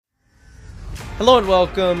Hello and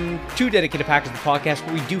welcome to Dedicated Packers, the podcast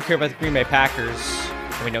where we do care about the Green Bay Packers,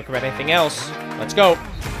 and we don't care about anything else. Let's go.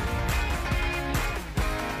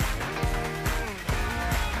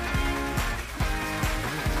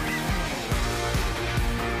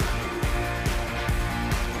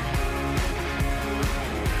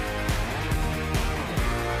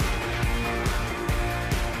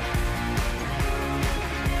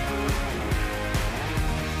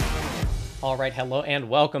 All right, hello and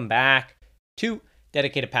welcome back to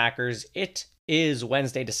Dedicated Packers. It is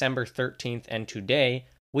Wednesday, December 13th, and today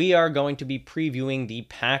we are going to be previewing the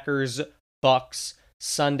Packers-Bucs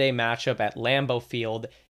Sunday matchup at Lambeau Field.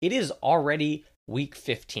 It is already Week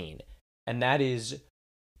 15, and that is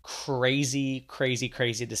crazy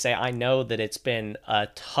to say. I know that it's been a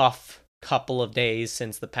tough couple of days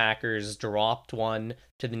since the Packers dropped one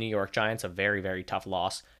to the New York Giants, a very tough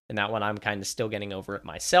loss, and that one I'm kind of still getting over it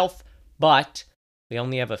myself. But we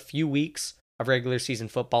only have a few weeks of regular season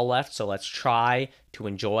football left, so let's try to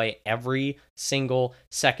enjoy every single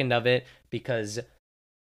second of it because,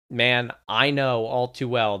 man, I know all too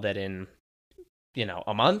well that in,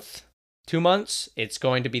 a month, 2 months, it's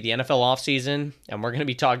going to be the NFL offseason, and we're going to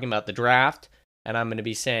be talking about the draft, and I'm going to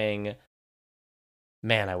be saying,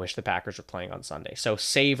 man, I wish the Packers were playing on Sunday. So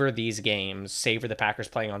savor these games, savor the Packers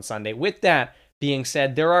playing on Sunday. With that being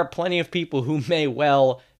said, there are plenty of people who may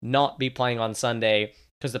well not be playing on Sunday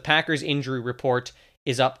because the Packers injury report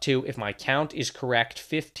is up to, if my count is correct,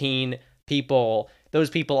 15 people.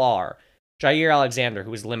 Those people are Jair Alexander,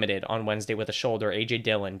 who was limited on Wednesday with a shoulder. A.J.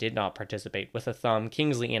 Dillon did not participate with a thumb.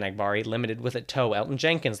 Kingsley Enagbari, limited with a toe. Elton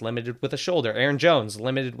Jenkins, limited with a shoulder. Aaron Jones,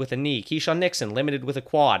 limited with a knee. Keyshawn Nixon, limited with a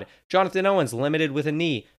quad. Jonathan Owens, limited with a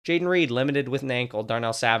knee. Jaden Reed, limited with an ankle.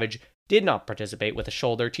 Darnell Savage did not participate with a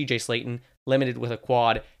shoulder. TJ Slayton, limited with a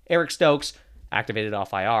quad. Eric Stokes, activated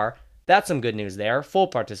off IR. That's some good news there. Full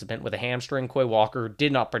participant with a hamstring. Quay Walker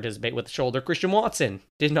did not participate with a shoulder. Christian Watson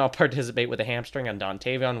did not participate with a hamstring. And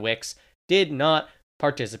Dontavion Wicks did not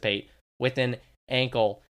participate with an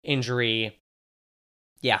ankle injury.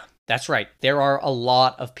 Yeah, that's right. There are a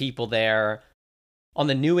lot of people there. On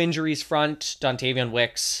the new injuries front, Dontavion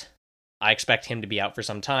Wicks, I expect him to be out for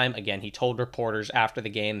some time. Again, he told reporters after the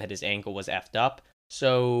game that his ankle was effed up.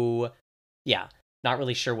 So, yeah, not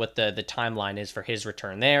really sure what the timeline is for his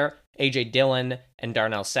return there. A.J. Dillon and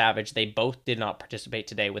Darnell Savage, they both did not participate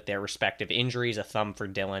today with their respective injuries, a thumb for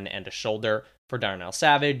Dillon and a shoulder for Darnell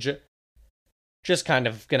Savage. Just kind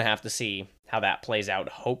of going to have to see how that plays out.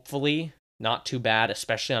 Hopefully, not too bad,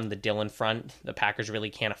 especially on the Dillon front. The Packers really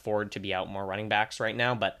can't afford to be out more running backs right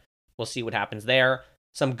now, but we'll see what happens there.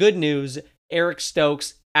 Some good news, Eric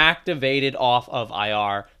Stokes activated off of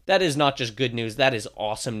IR. That is not just good news, that is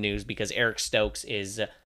awesome news because Eric Stokes is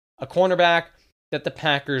a cornerback that the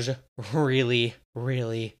Packers really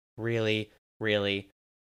need.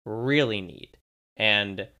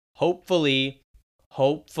 And hopefully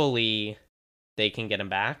they can get him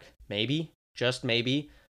back, maybe, just maybe,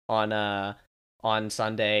 on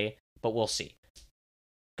Sunday, but we'll see.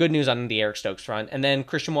 Good news on the Eric Stokes front. And then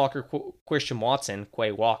Christian Watson,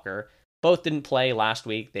 Quay Walker, both didn't play last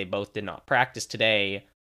week. They both did not practice today.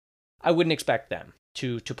 I wouldn't expect them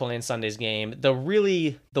to play in Sunday's game.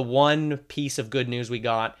 The one piece of good news we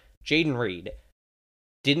got, Jaden Reed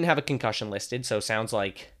didn't have a concussion listed, so sounds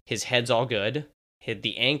like his head's all good.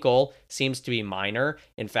 The ankle seems to be minor.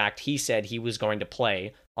 In fact, he said he was going to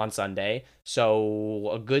play on Sunday. So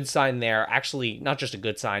a good sign there. Actually, not just a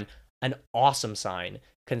good sign, an awesome sign,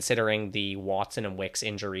 considering the Watson and Wicks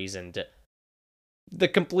injuries and the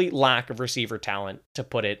complete lack of receiver talent, to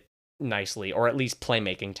put it nicely, or at least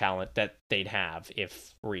playmaking talent that they'd have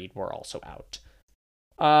if Reed were also out.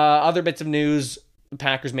 Other bits of news, the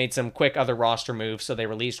Packers made some quick other roster moves, so they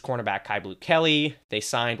released cornerback Kai Blue Kelly, they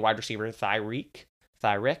signed wide receiver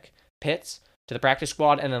Tyrick Pitts to the practice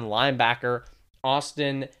squad, and then linebacker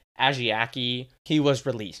Austin Agiaki, he was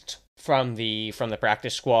released from the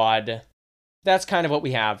practice squad. That's kind of what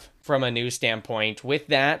we have from a news standpoint. With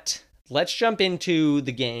that, let's jump into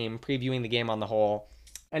the game, previewing the game on the whole.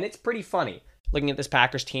 And it's pretty funny, looking at this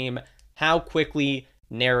Packers team, how quickly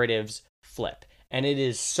narratives flip. And it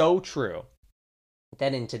is so true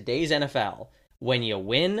that in today's NFL, when you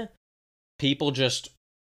win, people just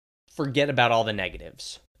forget about all the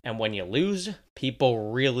negatives. And when you lose,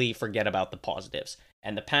 people really forget about the positives.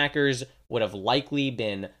 And the Packers would have likely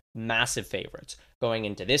been massive favorites going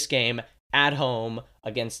into this game at home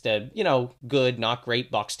against a, good, not great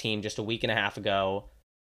Bucs team just a week and a half ago.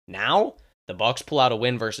 Now, the Bucs pull out a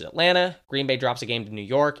win versus Atlanta. Green Bay drops a game to New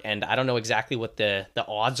York, and I don't know exactly what the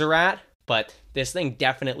odds are at, but this thing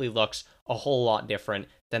definitely looks a whole lot different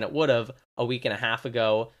than it would have a week and a half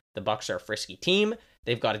ago. The Bucs are a frisky team.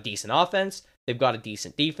 They've got a decent offense. They've got a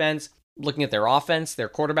decent defense. Looking at their offense, their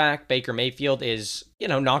quarterback, Baker Mayfield, is,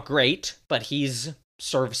 not great, but he's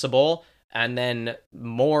serviceable. And then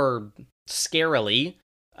more scarily,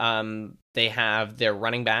 they have their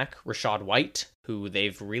running back, Rachaad White, who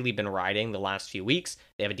they've really been riding the last few weeks.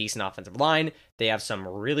 They have a decent offensive line. They have some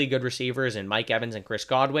really good receivers in Mike Evans and Chris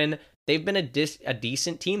Godwin. They've been a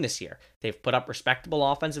decent team this year. They've put up respectable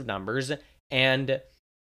offensive numbers. And,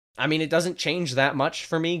 it doesn't change that much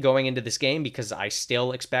for me going into this game because I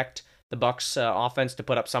still expect the Bucs offense to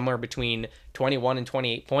put up somewhere between 21 and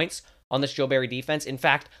 28 points on this Joe Barry defense. In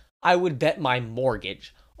fact, I would bet my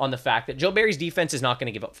mortgage on the fact that Joe Barry's defense is not going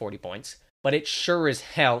to give up 40 points, but it sure as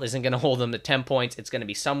hell isn't going to hold them to 10 points. It's going to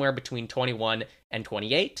be somewhere between 21 and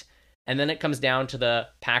 28. And then it comes down to the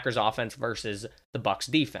Packers offense versus the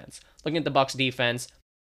Bucs defense. Looking at the Bucs defense,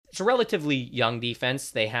 it's a relatively young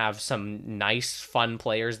defense. They have some nice, fun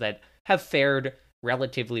players that have fared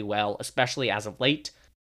relatively well, especially as of late.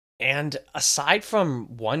 And aside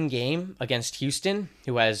from one game against Houston,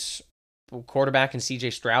 who has a quarterback in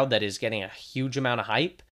CJ Stroud that is getting a huge amount of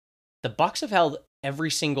hype, the Bucs have held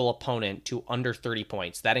every single opponent to under 30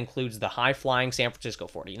 points. That includes the high-flying San Francisco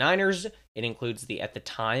 49ers. It includes the, at the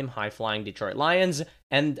time, high-flying Detroit Lions.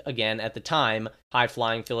 And again, at the time,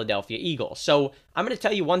 high-flying Philadelphia Eagles. So I'm going to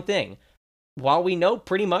tell you one thing. While we know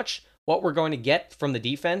pretty much what we're going to get from the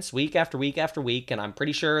defense week after week after week, and I'm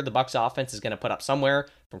pretty sure the Bucs offense is going to put up somewhere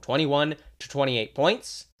from 21 to 28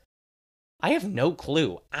 points, I have no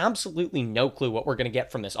clue, absolutely no clue what we're going to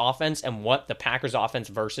get from this offense and what the Packers offense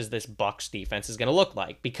versus this Bucs defense is going to look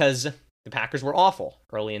like, because the Packers were awful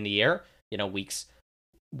early in the year. Weeks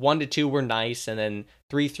 1 to 2 were nice, and then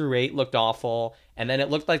 3 through 8 looked awful, and then it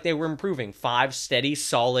looked like they were improving. 5 steady,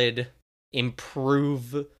 solid,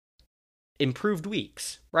 improved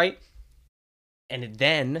weeks, right? And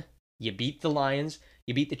then you beat the Lions,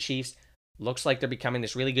 you beat the Chiefs. Looks like they're becoming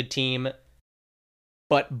this really good team.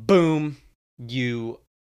 But boom, you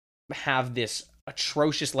have this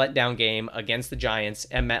atrocious letdown game against the Giants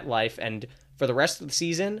at MetLife. And for the rest of the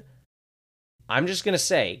season, I'm just going to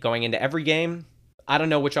say, going into every game, I don't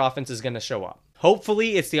know which offense is going to show up.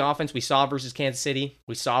 Hopefully, it's the offense we saw versus Kansas City,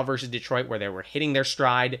 we saw versus Detroit, where they were hitting their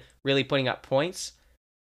stride, really putting up points.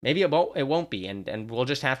 Maybe it won't be, and we'll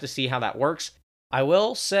just have to see how that works. I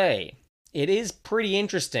will say, it is pretty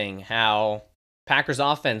interesting how Packers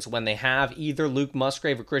offense, when they have either Luke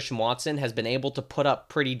Musgrave or Christian Watson, has been able to put up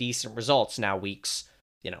pretty decent results. Now, weeks,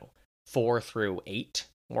 4 through 8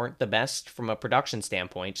 weren't the best from a production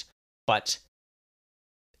standpoint, but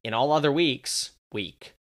in all other weeks,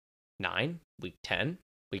 week 9, week 10,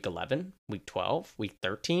 week 11, week 12, week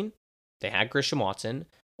 13, they had Christian Watson,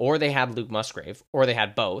 or they had Luke Musgrave, or they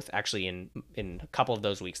had both. Actually, in a couple of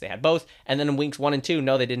those weeks, they had both. And then in weeks 1 and 2,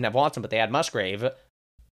 no, they didn't have Watson, but they had Musgrave.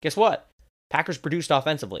 Guess what? Packers produced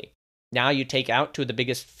offensively. Now you take out two of the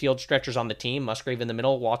biggest field stretchers on the team, Musgrave in the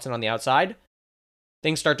middle, Watson on the outside.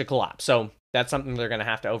 Things start to collapse. So that's something they're going to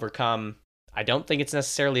have to overcome. I don't think it's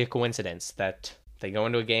necessarily a coincidence that they go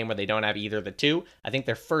into a game where they don't have either of the two. I think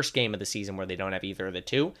their first game of the season where they don't have either of the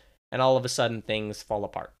two, and all of a sudden things fall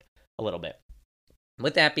apart a little bit.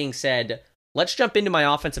 With that being said, let's jump into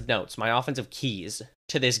my offensive notes, my offensive keys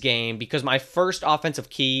to this game, because my first offensive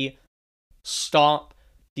key, stop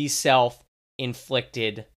these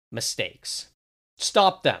self-inflicted mistakes.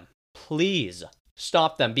 Stop them. Please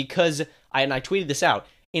stop them, because I tweeted this out,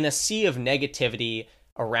 in a sea of negativity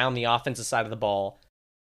around the offensive side of the ball,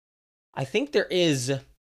 I think there is,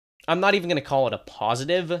 I'm not even going to call it a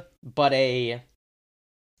positive, but a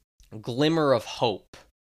glimmer of hope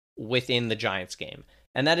within the Giants game.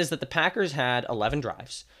 And that is that the Packers had 11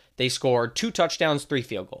 drives. They scored 2 touchdowns, 3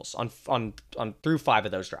 field goals on through 5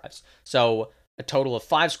 of those drives. So a total of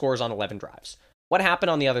 5 scores on 11 drives. What happened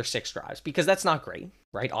on the other 6 drives? Because that's not great,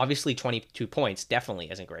 right? Obviously 22 points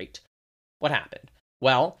definitely isn't great. What happened?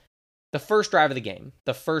 Well, the first drive of the game,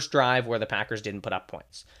 the first drive where the Packers didn't put up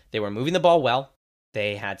points. They were moving the ball well.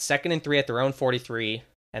 They had 2nd and 3 at their own 43.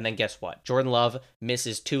 And then guess what? Jordan Love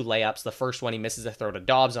misses 2 layups. The first one, he misses a throw to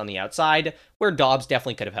Dobbs on the outside, where Dobbs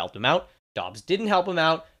definitely could have helped him out. Dobbs didn't help him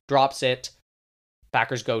out, drops it.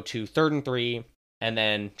 Packers go to 3rd and 3, and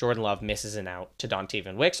then Jordan Love misses an out to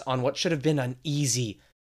Dontayvion Wicks on what should have been an easy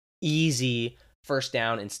first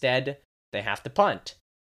down. Instead, they have to punt.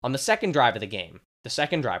 On the second drive of the game, the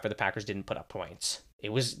second drive where the Packers didn't put up points,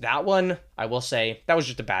 it was that one, I will say, that was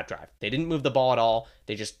just a bad drive. They didn't move the ball at all.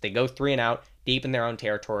 They go 3 and out, deep in their own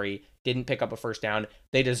territory, didn't pick up a first down.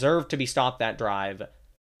 They deserved to be stopped that drive.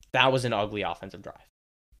 That was an ugly offensive drive.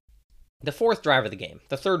 The fourth drive of the game,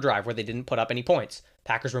 the third drive where they didn't put up any points.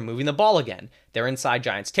 Packers were moving the ball again. They're inside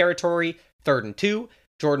Giants territory, 3rd and 2.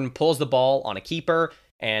 Jordan pulls the ball on a keeper,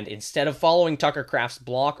 and instead of following Tucker Kraft's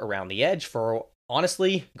block around the edge for,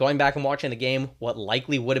 honestly, going back and watching the game, what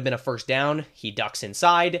likely would have been a first down, he ducks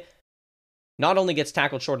inside, not only gets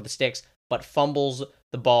tackled short of the sticks, but fumbles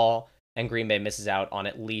the ball, and Green Bay misses out on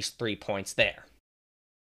at least 3 points there.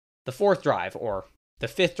 The fourth drive, or the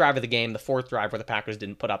fifth drive of the game, the fourth drive where the Packers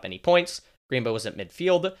didn't put up any points, Green Bay was at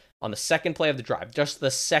midfield on the second play of the drive, just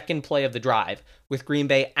the second play of the drive, with Green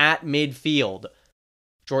Bay at midfield.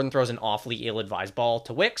 Jordan throws an awfully ill-advised ball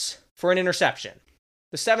to Wicks for an interception.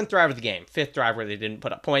 The seventh drive of the game, fifth drive where they didn't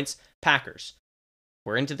put up points, Packers.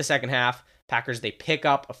 We're into the second half. Packers, they pick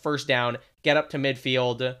up a first down, get up to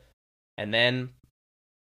midfield, and then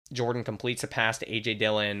Jordan completes a pass to A.J.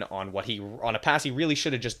 Dillon on a pass he really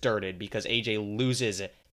should have just dirted because A.J. loses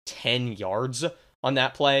 10 yards on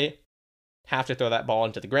that play. Have to throw that ball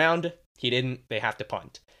into the ground. He didn't. They have to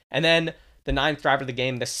punt. And then the ninth drive of the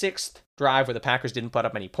game, the sixth drive where the Packers didn't put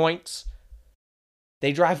up any points.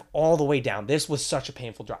 They drive all the way down. This was such a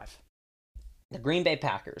painful drive. The Green Bay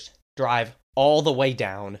Packers drive all the way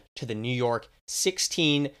down to the New York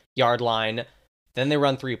 16-yard line. Then they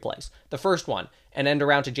run 3 plays. The first one, an end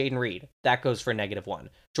around to Jaden Reed. That goes for -1.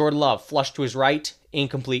 Jordan Love flushed to his right,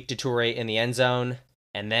 incomplete to Toure in the end zone.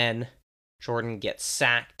 And then Jordan gets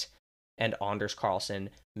sacked, and Anders Carlson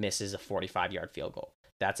misses a 45-yard field goal.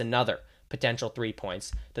 That's another potential 3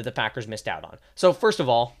 points that the Packers missed out on. So first of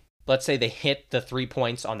all, let's say they hit the 3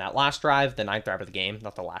 points on that last drive, the ninth drive of the game,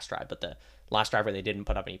 not the last drive, but the last drive where they didn't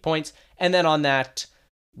put up any points. And then on that,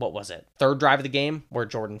 third drive of the game where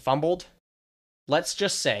Jordan fumbled. Let's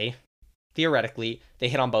just say, theoretically, they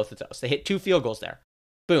hit on both of those. They hit 2 field goals there.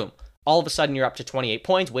 Boom. All of a sudden, you're up to 28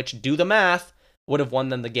 points, which, do the math, would have won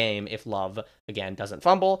them the game if Love, again, doesn't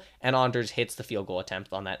fumble, and Anders hits the field goal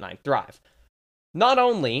attempt on that ninth drive. Not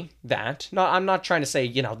only that, I'm not trying to say,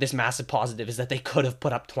 this massive positive is that they could have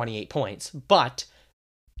put up 28 points, but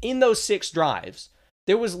in those 6 drives,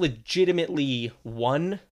 there was legitimately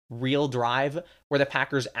one real drive where the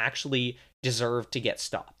Packers actually deserved to get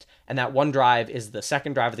stopped. And that one drive is the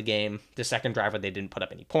second drive of the game, the second drive where they didn't put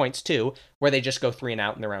up any points too, where they just go 3 and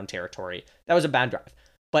out in their own territory. That was a bad drive.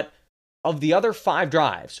 But of the other 5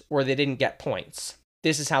 drives where they didn't get points,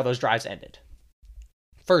 this is how those drives ended.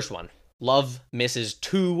 First one, Love misses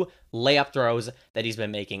 2 layup throws that he's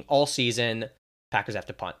been making all season. Packers have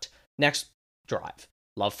to punt. Next drive,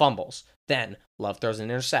 Love fumbles. Then Love throws an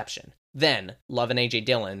interception. Then Love and A.J.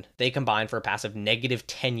 Dillon, they combine for a pass of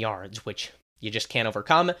 -10 yards, which you just can't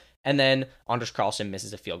overcome. And then Anders Carlson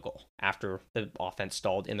misses a field goal after the offense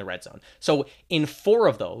stalled in the red zone. So in 4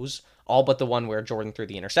 of those, all but the one where Jordan threw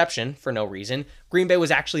the interception for no reason, Green Bay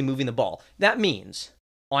was actually moving the ball. That means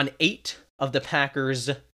on 8 of the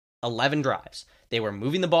Packers' 11 drives, they were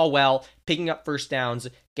moving the ball well, picking up first downs,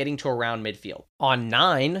 getting to around midfield. On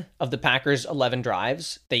 9 of the Packers' 11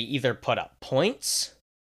 drives, they either put up points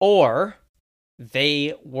or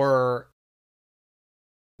they were...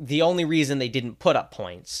 The only reason they didn't put up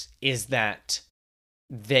points is that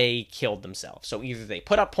they killed themselves. So either they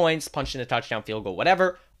put up points, punched in a touchdown, field goal,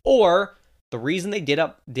 whatever, or the reason they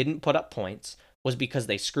didn't put up points was because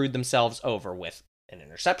they screwed themselves over with an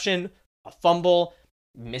interception, a fumble,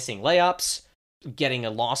 missing layups, getting a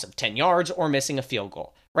loss of 10 yards, or missing a field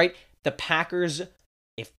goal, right? The Packers,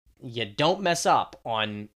 if you don't mess up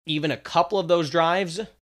on even a couple of those drives,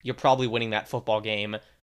 you're probably winning that football game.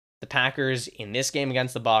 The Packers, in this game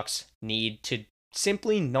against the Bucs, need to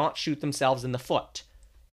simply not shoot themselves in the foot.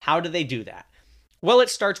 How do they do that? Well,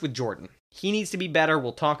 it starts with Jordan. He needs to be better.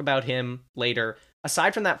 We'll talk about him later.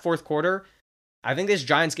 Aside from that fourth quarter, I think this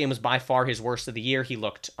Giants game was by far his worst of the year. He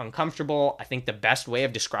looked uncomfortable. I think the best way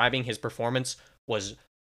of describing his performance was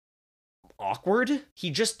awkward.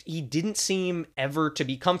 He didn't seem ever to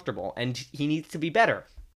be comfortable, and he needs to be better.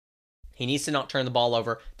 He needs to not turn the ball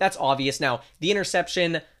over. That's obvious. Now, the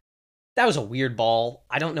interception... That was a weird ball.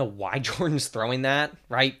 I don't know why Jordan's throwing that,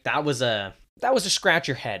 right? That was a scratch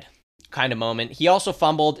your head kind of moment. He also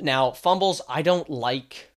fumbled. Now, fumbles, I don't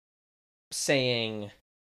like saying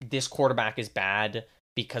this quarterback is bad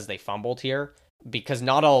because they fumbled here, because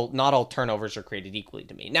not all turnovers are created equally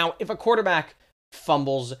to me. Now, if a quarterback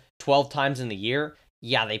fumbles 12 times in the year,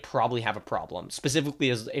 yeah, they probably have a problem, specifically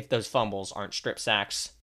as if those fumbles aren't strip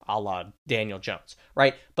sacks, a la Daniel Jones,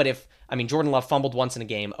 right? But Jordan Love fumbled once in a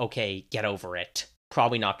game, okay, get over it.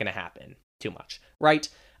 Probably not going to happen too much, right?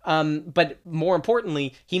 But more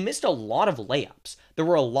importantly, he missed a lot of layups. There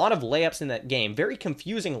were a lot of layups in that game, very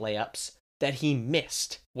confusing layups that he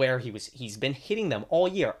missed, where he's been hitting them all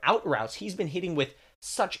year. Out routes, he's been hitting with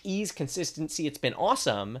such ease, consistency. It's been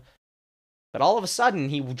awesome. But all of a sudden,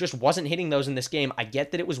 he just wasn't hitting those in this game. I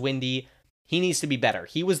get that it was windy. He needs to be better.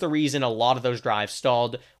 He was the reason a lot of those drives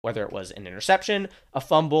stalled, whether it was an interception, a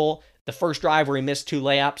fumble, the first drive where he missed 2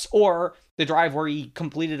 layups, or the drive where he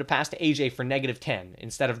completed a pass to AJ for -10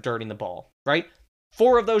 instead of dirting the ball, right?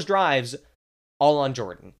 4 of those drives, all on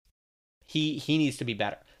Jordan. He needs to be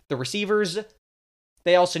better. The receivers,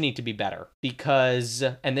 they also need to be better because,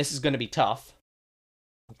 and this is going to be tough,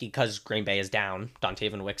 because Green Bay is down,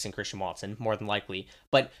 Dontavian Wicks and Christian Watson, more than likely.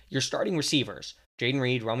 But your starting receivers, Jaden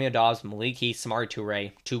Reed, Romeo Doubs, Malik Heath, Samori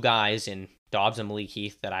Toure, 2 guys in Doubs and Malik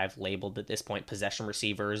Heath that I've labeled at this point possession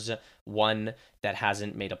receivers. One that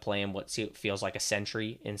hasn't made a play in what feels like a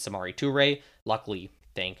century in Samori Toure. Luckily,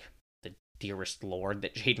 thank the dearest Lord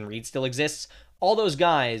that Jaden Reed still exists. All those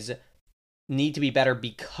guys need to be better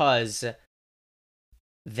because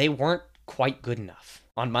they weren't quite good enough.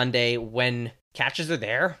 On Monday, when catches are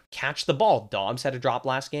there, catch the ball. Dobbs had a drop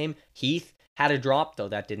last game. Heath had a drop, though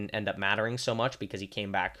that didn't end up mattering so much because he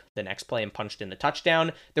came back the next play and punched in the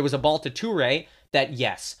touchdown. There was a ball to Toure that,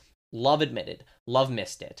 yes, Love admitted. Love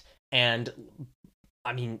missed it. And,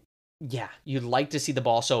 I mean, yeah, you'd like to see the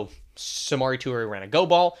ball. So Samori Toure ran a go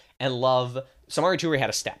ball, and Samori Toure had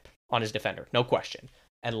a step on his defender, no question.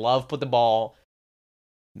 And Love put the ball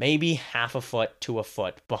maybe half a foot to a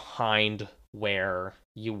foot behind where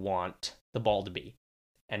you want the ball to be.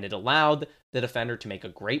 And it allowed the defender to make a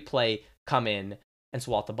great play, come in, and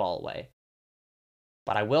swat the ball away.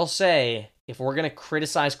 But I will say, if we're going to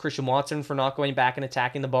criticize Christian Watson for not going back and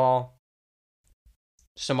attacking the ball,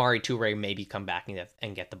 Samori Toure maybe come back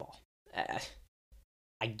and get the ball.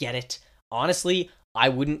 I get it. Honestly, I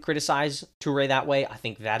wouldn't criticize Toure that way. I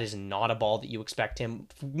think that is not a ball that you expect him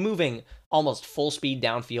moving almost full speed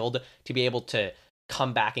downfield to be able to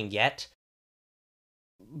come back and get.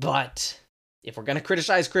 But if we're going to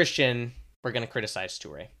criticize Christian, we're going to criticize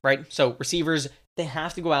Toure, right? So receivers, they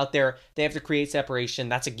have to go out there. They have to create separation.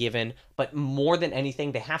 That's a given. But more than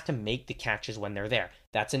anything, they have to make the catches when they're there.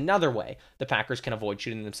 That's another way the Packers can avoid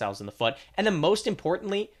shooting themselves in the foot. And then most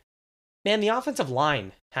importantly, man, the offensive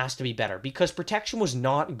line has to be better because protection was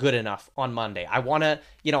not good enough on Monday. I want to,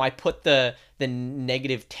 I put the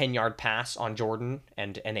negative 10-yard pass on Jordan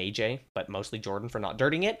and AJ, but mostly Jordan for not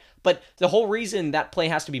dirting it. But the whole reason that play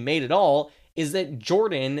has to be made at all is that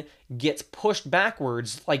Jordan gets pushed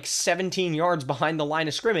backwards like 17 yards behind the line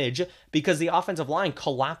of scrimmage because the offensive line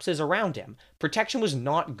collapses around him. Protection was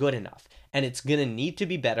not good enough, and it's going to need to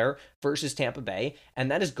be better versus Tampa Bay,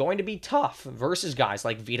 and that is going to be tough versus guys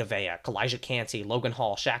like Vita Vea, Kalijah Kancey, Logan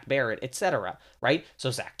Hall, Shaq Barrett, etc., right?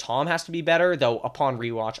 So Zach Tom has to be better, though upon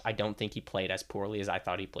rewatch, I don't think he played as poorly as I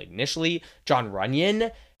thought he played initially. John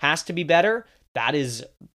Runyon has to be better. That is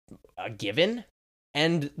a given.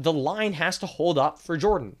 And the line has to hold up for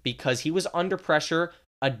Jordan because he was under pressure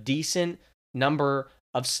a decent number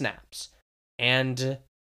of snaps. And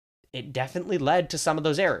it definitely led to some of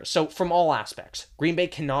those errors. So from all aspects, Green Bay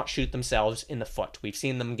cannot shoot themselves in the foot. We've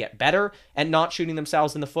seen them get better at not shooting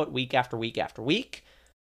themselves in the foot week after week after week.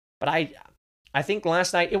 But I think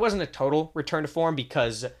last night, it wasn't a total return to form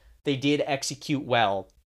because they did execute well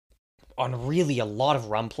on really a lot of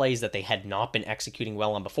run plays that they had not been executing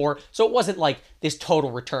well on before. So it wasn't like this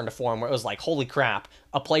total return to form where it was like, holy crap,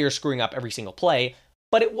 a player screwing up every single play.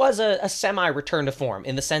 But it was a semi-return to form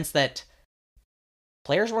in the sense that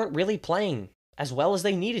players weren't really playing as well as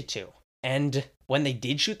they needed to. And when they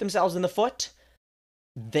did shoot themselves in the foot,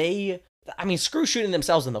 screw shooting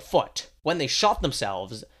themselves in the foot. When they shot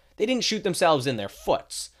themselves, they didn't shoot themselves in their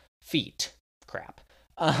feet. Crap.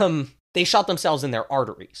 They shot themselves in their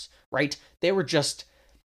arteries, right? They were just,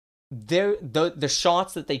 the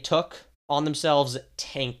shots that they took on themselves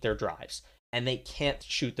tanked their drives, and they can't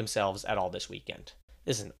shoot themselves at all this weekend.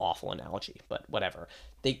 This is an awful analogy, but whatever.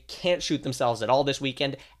 They can't shoot themselves at all this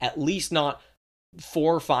weekend, at least not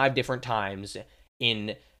 4 or 5 different times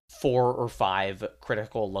in 4 or 5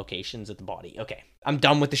 critical locations of the body. Okay, I'm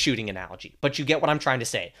done with the shooting analogy, but you get what I'm trying to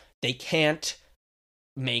say. They can't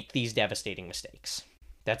make these devastating mistakes.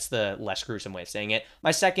 That's the less gruesome way of saying it.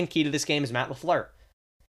 My second key to this game is Matt LaFleur.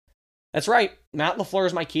 That's right. Matt LaFleur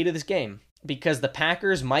is my key to this game because the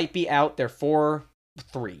Packers might be out their three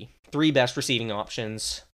best receiving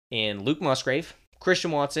options in Luke Musgrave,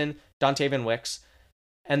 Christian Watson, Dontavian Wicks,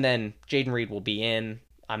 and then Jaden Reed will be in.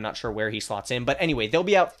 I'm not sure where he slots in, but anyway, they'll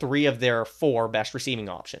be out 3 of their 4 best receiving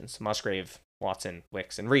options, Musgrave, Watson,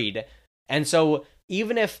 Wicks, and Reed. And so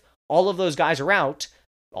even if all of those guys are out,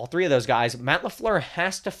 all 3 of those guys, Matt LaFleur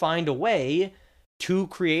has to find a way to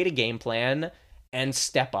create a game plan and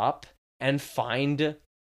step up and find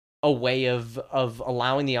a way of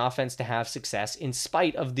allowing the offense to have success in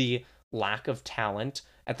spite of the lack of talent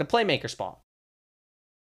at the playmaker spot.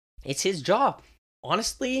 It's his job.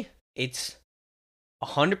 Honestly, it's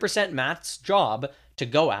 100% Matt's job to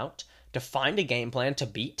go out, to find a game plan to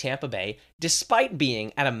beat Tampa Bay, despite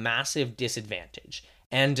being at a massive disadvantage.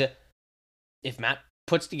 And if Matt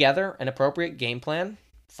puts together an appropriate game plan,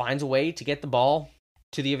 finds a way to get the ball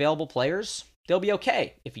to the available players, they'll be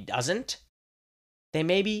okay. If he doesn't, they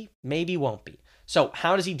maybe won't be. So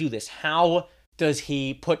how does he do this? How does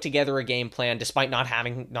he put together a game plan despite not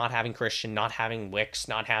having Christian, not having Wicks,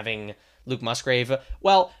 not having Luke Musgrave?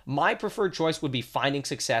 Well, my preferred choice would be finding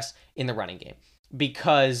success in the running game,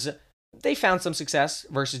 because they found some success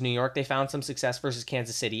versus New York. They found some success versus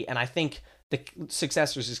Kansas City, and I think the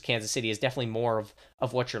success versus Kansas City is definitely more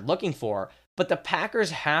of what you're looking for. But the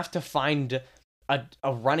Packers have to find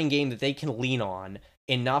a running game that they can lean on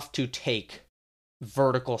enough to take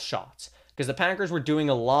vertical shots, because the Packers were doing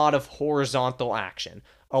a lot of horizontal action,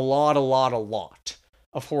 a lot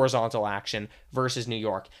of horizontal action versus New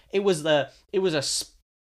York. It was a spam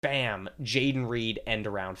Jaden Reed end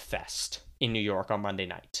around fest in New York on Monday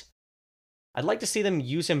night. I'd like to see them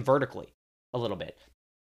use him vertically a little bit.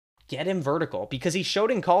 Get him vertical, because he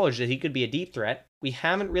showed in college that he could be a deep threat. We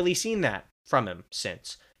haven't really seen that from him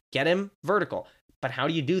since. Get him vertical. But how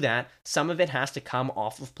do you do that? Some of it has to come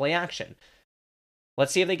off of play action.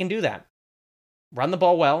 Let's see if they can do that. Run the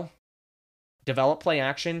ball well, develop play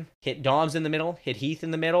action, hit Dobbs in the middle, hit Heath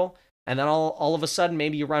in the middle, and then all of a sudden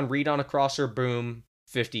maybe you run Reed on a crosser, boom,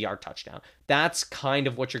 50-yard touchdown. That's kind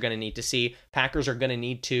of what you're going to need to see. Packers are going to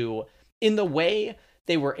need to, in the way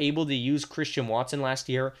they were able to use Christian Watson last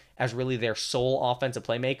year as really their sole offensive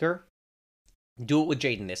playmaker, do it with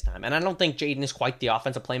Jaden this time. And I don't think Jaden is quite the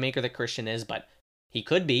offensive playmaker that Christian is, but he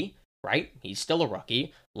could be, right? He's still a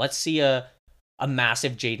rookie. Let's see a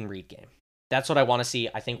massive Jaden Reed game. That's what I want to see.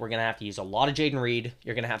 I think we're going to have to use a lot of Jaden Reed.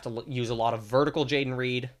 You're going to have to use a lot of vertical Jaden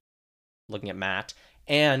Reed, looking at Matt,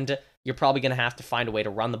 and you're probably going to have to find a way to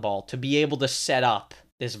run the ball to be able to set up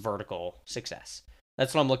this vertical success.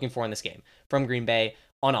 That's what I'm looking for in this game from Green Bay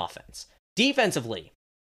on offense. Defensively,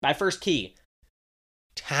 my first key,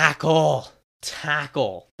 tackle.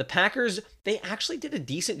 The Packers, they actually did a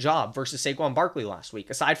decent job versus Saquon Barkley last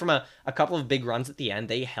week. Aside from a couple of big runs at the end,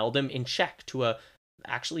 they held him in check to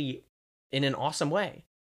actually in an awesome way.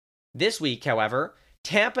 This week, however,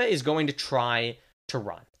 Tampa is going to try to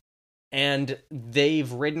run. And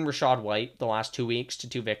they've ridden Rachaad White the last 2 weeks to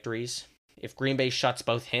 2 victories. If Green Bay shuts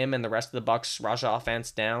both him and the rest of the Bucs rush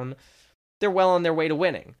offense down, they're well on their way to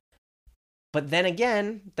winning. But then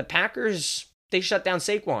again, the Packers, they shut down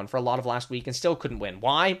Saquon for a lot of last week and still couldn't win.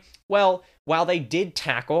 Why? Well, while they did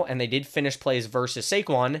tackle and they did finish plays versus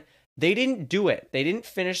Saquon, they didn't do it. They didn't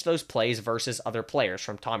finish those plays versus other players,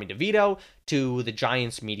 from Tommy DeVito to the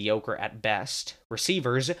Giants' mediocre at best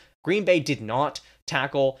receivers. Green Bay did not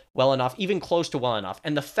tackle well enough, even close to well enough.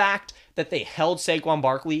 And the fact that they held Saquon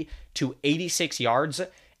Barkley to 86 yards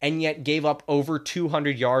and yet gave up over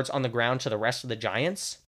 200 yards on the ground to the rest of the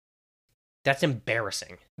Giants, that's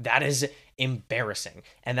embarrassing. That is embarrassing.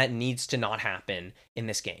 And that needs to not happen in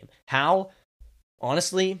this game. How?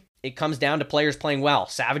 Honestly, it comes down to players playing well.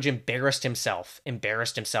 Savage embarrassed himself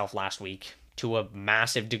last week to a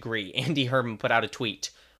massive degree. Andy Herman put out a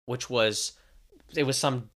tweet, which was, it was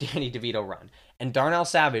some Danny DeVito run. And Darnell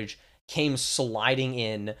Savage came sliding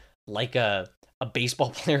in like a baseball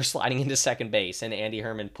player sliding into second base. And Andy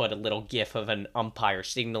Herman put a little gif of an umpire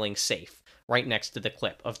signaling safe right next to the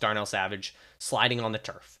clip of Darnell Savage sliding on the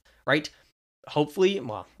turf, right? Hopefully,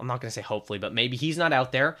 well, I'm not going to say hopefully, but maybe he's not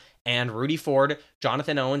out there, and Rudy Ford,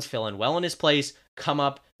 Jonathan Owens fill in well in his place, come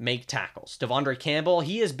up, make tackles. Devondre Campbell,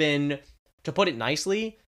 he has been, to put it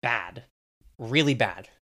nicely, bad. Really bad.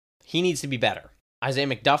 He needs to be better. Isaiah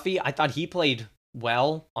McDuffie, I thought he played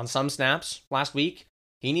well on some snaps last week.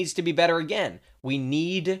 He needs to be better again. We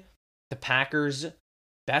need the Packers'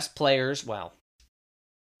 best players, well,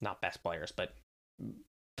 not best players, but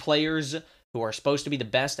players who are supposed to be the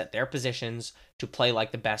best at their positions to play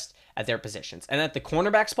like the best at their positions. And at the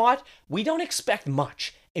cornerback spot, we don't expect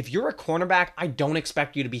much. If you're a cornerback, I don't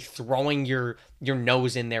expect you to be throwing your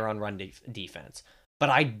nose in there on run defense. But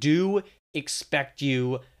I do expect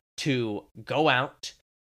you to go out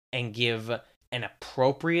and give an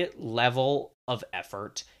appropriate level of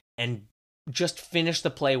effort and just finish the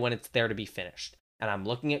play when it's there to be finished. And I'm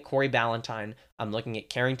looking at Corey Ballantyne. I'm looking at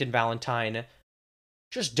Carrington Valentine.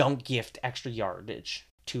 Just don't gift extra yardage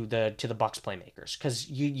to the Bucs playmakers, because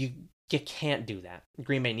you can't do that.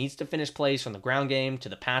 Green Bay needs to finish plays from the ground game to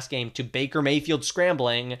the pass game to Baker Mayfield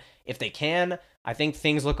scrambling. If they can, I think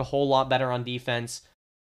things look a whole lot better on defense.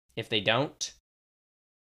 If they don't,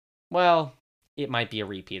 well, it might be a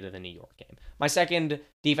repeat of the New York game. My second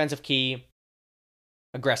defensive key,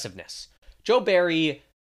 aggressiveness. Joe Barry,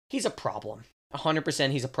 he's a problem.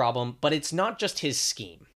 100% he's a problem, but it's not just his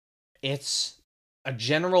scheme. It's a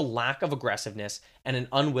general lack of aggressiveness and an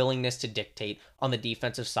unwillingness to dictate on the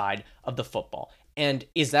defensive side of the football. And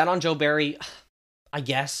is that on Joe Barry? I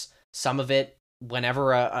guess some of it,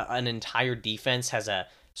 whenever an entire defense has a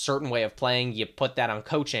certain way of playing, you put that on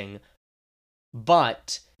coaching.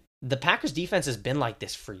 But the Packers defense has been like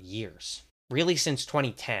this for years, really since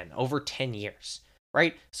 2010, over 10 years,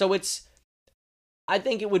 right? So I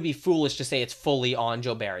think it would be foolish to say it's fully on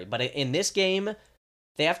Joe Barry, but in this game,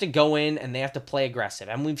 they have to go in and they have to play aggressive.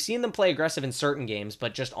 And we've seen them play aggressive in certain games,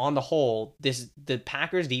 but just on the whole, the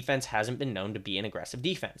Packers defense hasn't been known to be an aggressive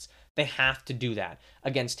defense. They have to do that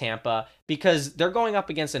against Tampa because they're going up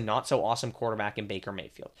against a not so awesome quarterback in Baker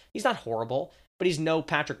Mayfield. He's not horrible, but he's no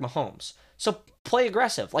Patrick Mahomes. So play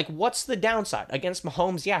aggressive. Like, what's the downside? Against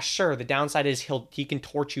Mahomes, yeah, sure. The downside is he can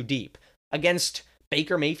torch you deep. Against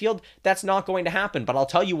Baker Mayfield, that's not going to happen. But I'll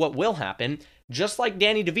tell you what will happen. Just like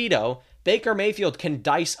Danny DeVito, Baker Mayfield can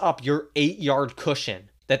dice up your 8-yard cushion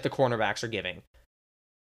that the cornerbacks are giving.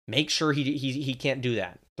 Make sure he can't do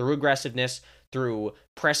that through aggressiveness, through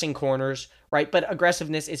pressing corners, right? But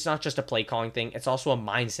aggressiveness, it's not just a play calling thing. It's also a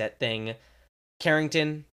mindset thing.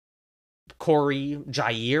 Carrington, Corey,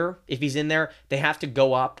 Jair, if he's in there, they have to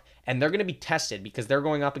go up and they're going to be tested because they're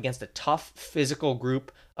going up against a tough physical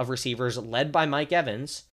group of receivers led by Mike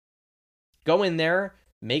Evans. Go in there,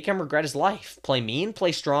 make him regret his life. Play mean,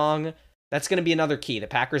 play strong. That's going to be another key. The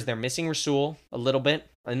Packers, they're missing Rasul a little bit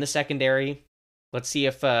in the secondary. Let's see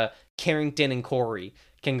if Carrington and Corey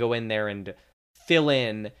can go in there and fill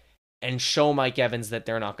in and show Mike Evans that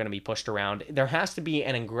they're not going to be pushed around. There has to be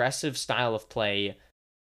an aggressive style of play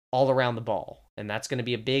all around the ball, and that's going to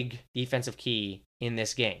be a big defensive key in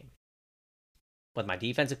this game. With my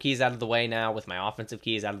defensive keys out of the way now, with my offensive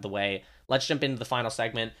keys out of the way, let's jump into the final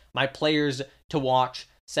segment. My players to watch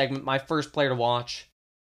segment. My first player to watch,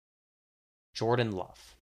 Jordan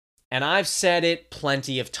Love. And I've said it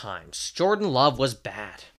plenty of times. Jordan Love was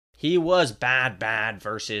bad. He was bad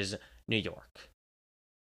versus New York.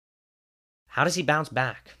 How does he bounce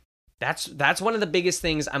back? That's one of the biggest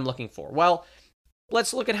things I'm looking for. Well,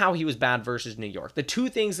 let's look at how he was bad versus New York. The two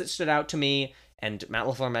things that stood out to me, and Matt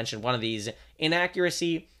LaFleur mentioned one of these,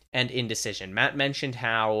 inaccuracy and indecision. Matt mentioned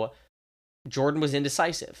how Jordan was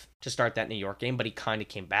indecisive to start that New York game, but he kind of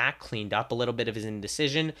came back, cleaned up a little bit of his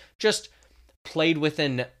indecision, just played with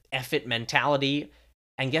an effort mentality.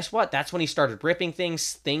 And guess what? That's when he started ripping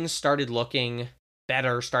things. Things started looking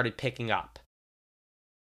better, started picking up.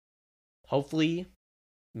 Hopefully,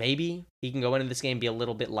 maybe he can go into this game and be a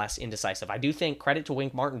little bit less indecisive. I do think credit to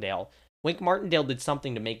Wink Martindale. Wink Martindale did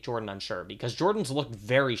something to make Jordan unsure because Jordan's looked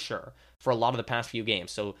very sure for a lot of the past few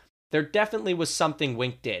games. So there definitely was something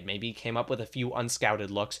Wink did. Maybe he came up with a few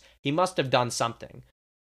unscouted looks. He must have done something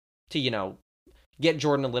to, get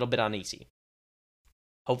Jordan a little bit uneasy.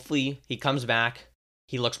 Hopefully he comes back.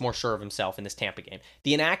 He looks more sure of himself in this Tampa game.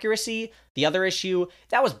 The inaccuracy, the other issue,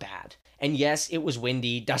 that was bad. And yes, it was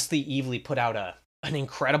windy. Dusty Evely put out an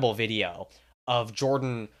incredible video of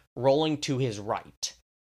Jordan rolling to his right.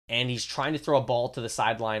 And he's trying to throw a ball to the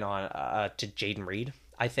sideline to Jaden Reed,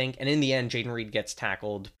 I think. And in the end, Jaden Reed gets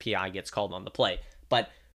tackled. PI gets called on the play.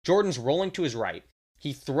 But Jordan's rolling to his right.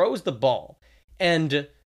 He throws the ball. And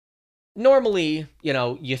normally,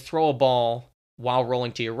 you throw a ball while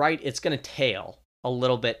rolling to your right, it's going to tail a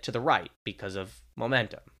little bit to the right because of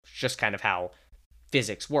momentum. It's just kind of how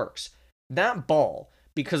physics works. That ball,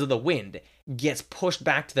 because of the wind, gets pushed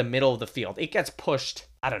back to the middle of the field. It gets pushed,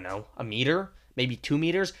 I don't know, a meter, maybe 2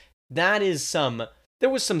 meters. There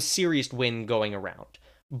was some serious wind going around.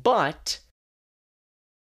 But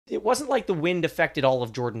it wasn't like the wind affected all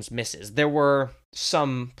of Jordan's misses. There were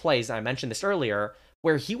some plays, I mentioned this earlier,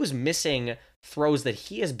 where he was missing throws that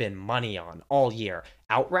he has been money on all year.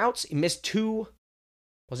 Out routes, he missed 2.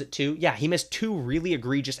 Was it 2? Yeah, he missed 2 really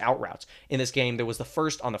egregious out routes in this game. There was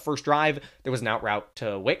on the first drive, there was an out route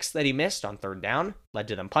to Wicks that he missed on 3rd down, led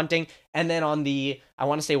to them punting. And then on I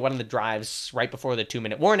want to say one of the drives right before the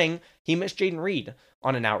 2-minute warning, he missed Jaden Reed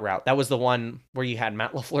on an out route. That was the one where you had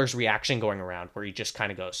Matt LaFleur's reaction going around, where he just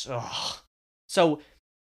kind of goes, ugh. So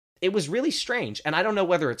it was really strange. And I don't know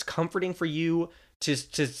whether it's comforting for you to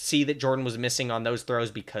see that Jordan was missing on those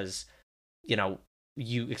throws because,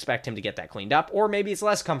 you expect him to get that cleaned up, or maybe it's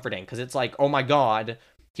less comforting because it's like, oh my God,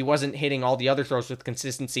 he wasn't hitting all the other throws with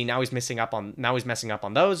consistency. Now he's messing up on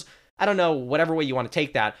those. I don't know, whatever way you want to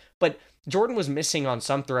take that, but Jordan was missing on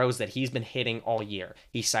some throws that he's been hitting all year.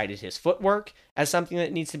 He cited his footwork as something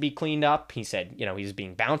that needs to be cleaned up. He said, he's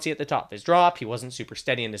being bouncy at the top of his drop. He wasn't super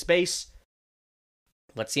steady in his base.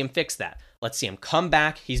 Let's see him fix that. Let's see him come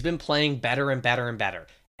back. He's been playing better and better and better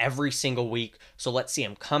every single week. So let's see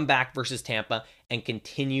him come back versus Tampa and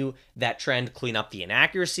continue that trend, clean up the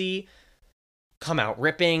inaccuracy, come out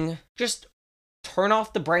ripping, just turn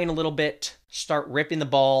off the brain a little bit, start ripping the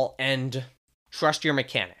ball, and trust your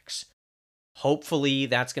mechanics. Hopefully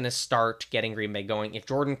that's going to start getting Green Bay going. If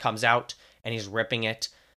Jordan comes out and he's ripping it,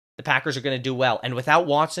 the Packers are going to do well. And without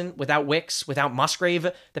Watson, without Wicks, without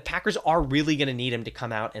Musgrave, the Packers are really going to need him to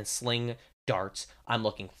come out and sling darts. I'm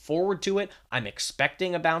looking forward to it. I'm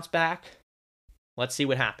expecting a bounce back. Let's see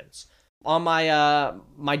what happens. On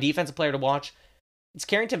my defensive player to watch, it's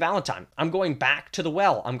Carrington Valentine. I'm going back to the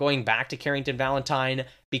well. I'm going back to Carrington Valentine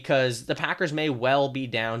because the Packers may well be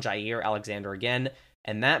down Jair Alexander again,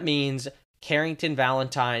 and that means Carrington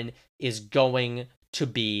Valentine is going to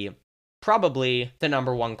be probably the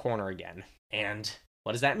number one corner again. And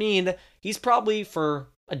what does that mean? He's probably, for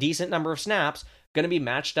a decent number of snaps, going to be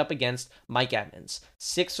matched up against Mike Evans.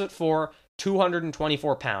 6'4",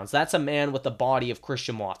 224 pounds. That's a man with the body of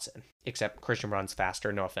Christian Watson. Except Christian runs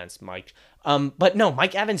faster. No offense, Mike. But no,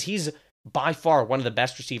 Mike Evans, he's by far one of the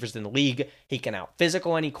best receivers in the league. He can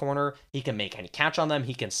out-physical any corner. He can make any catch on them.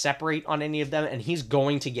 He can separate on any of them. And he's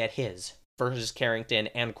going to get his versus Carrington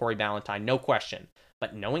and Corey Ballantyne, no question.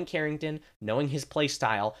 But knowing Carrington, knowing his play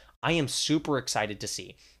style, I am super excited to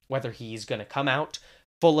see whether he's going to come out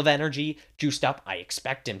full of energy, juiced up. I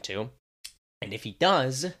expect him to. And if he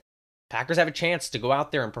does, Packers have a chance to go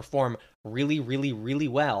out there and perform really, really, really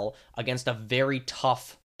well against a very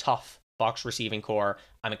tough Bucs receiving core.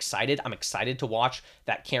 I'm excited. I'm excited to watch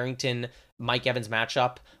that Carrington-Mike Evans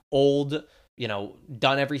matchup. Old,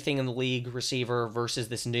 done everything in the league receiver versus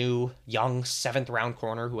this new, young, 7th-round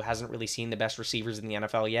corner who hasn't really seen the best receivers in the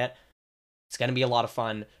NFL yet. It's going to be a lot of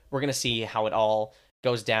fun. We're going to see how it all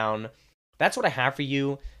goes down. That's what I have for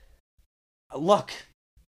you. Look,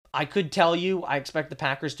 I could tell you I expect the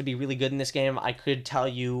Packers to be really good in this game. I could tell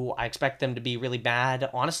you I expect them to be really bad.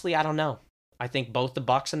 Honestly, I don't know. I think both the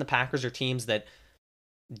Bucs and the Packers are teams that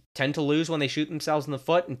tend to lose when they shoot themselves in the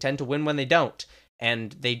foot and tend to win when they don't.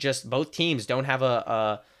 And both teams don't have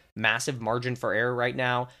a massive margin for error right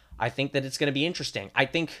now. I think that it's going to be interesting. I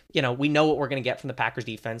think, we know what we're going to get from the Packers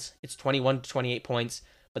defense. It's 21 to 28 points.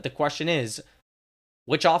 But the question is,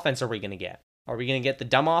 which offense are we going to get? Are we going to get the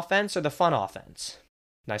dumb offense or the fun offense?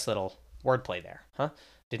 Nice little wordplay there, huh?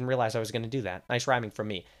 Didn't realize I was going to do that. Nice rhyming from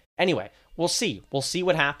me. Anyway, we'll see. We'll see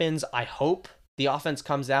what happens. I hope the offense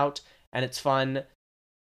comes out and it's fun.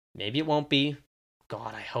 Maybe it won't be.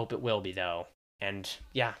 God, I hope it will be, though. And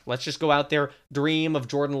yeah, let's just go out there, dream of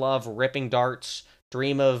Jordan Love ripping darts,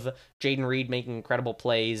 dream of Jaden Reed making incredible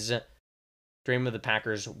plays, dream of the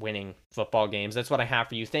Packers winning football games. That's what I have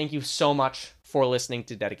for you. Thank you so much for listening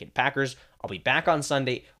to Dedicated Packers. I'll be back on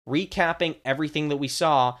Sunday recapping everything that we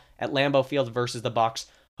saw at Lambeau Field versus the Bucs.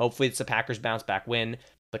 Hopefully it's a Packers bounce back win,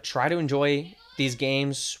 but try to enjoy these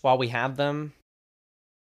games while we have them.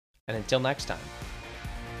 And until next time,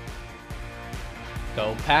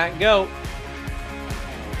 go Pack, go!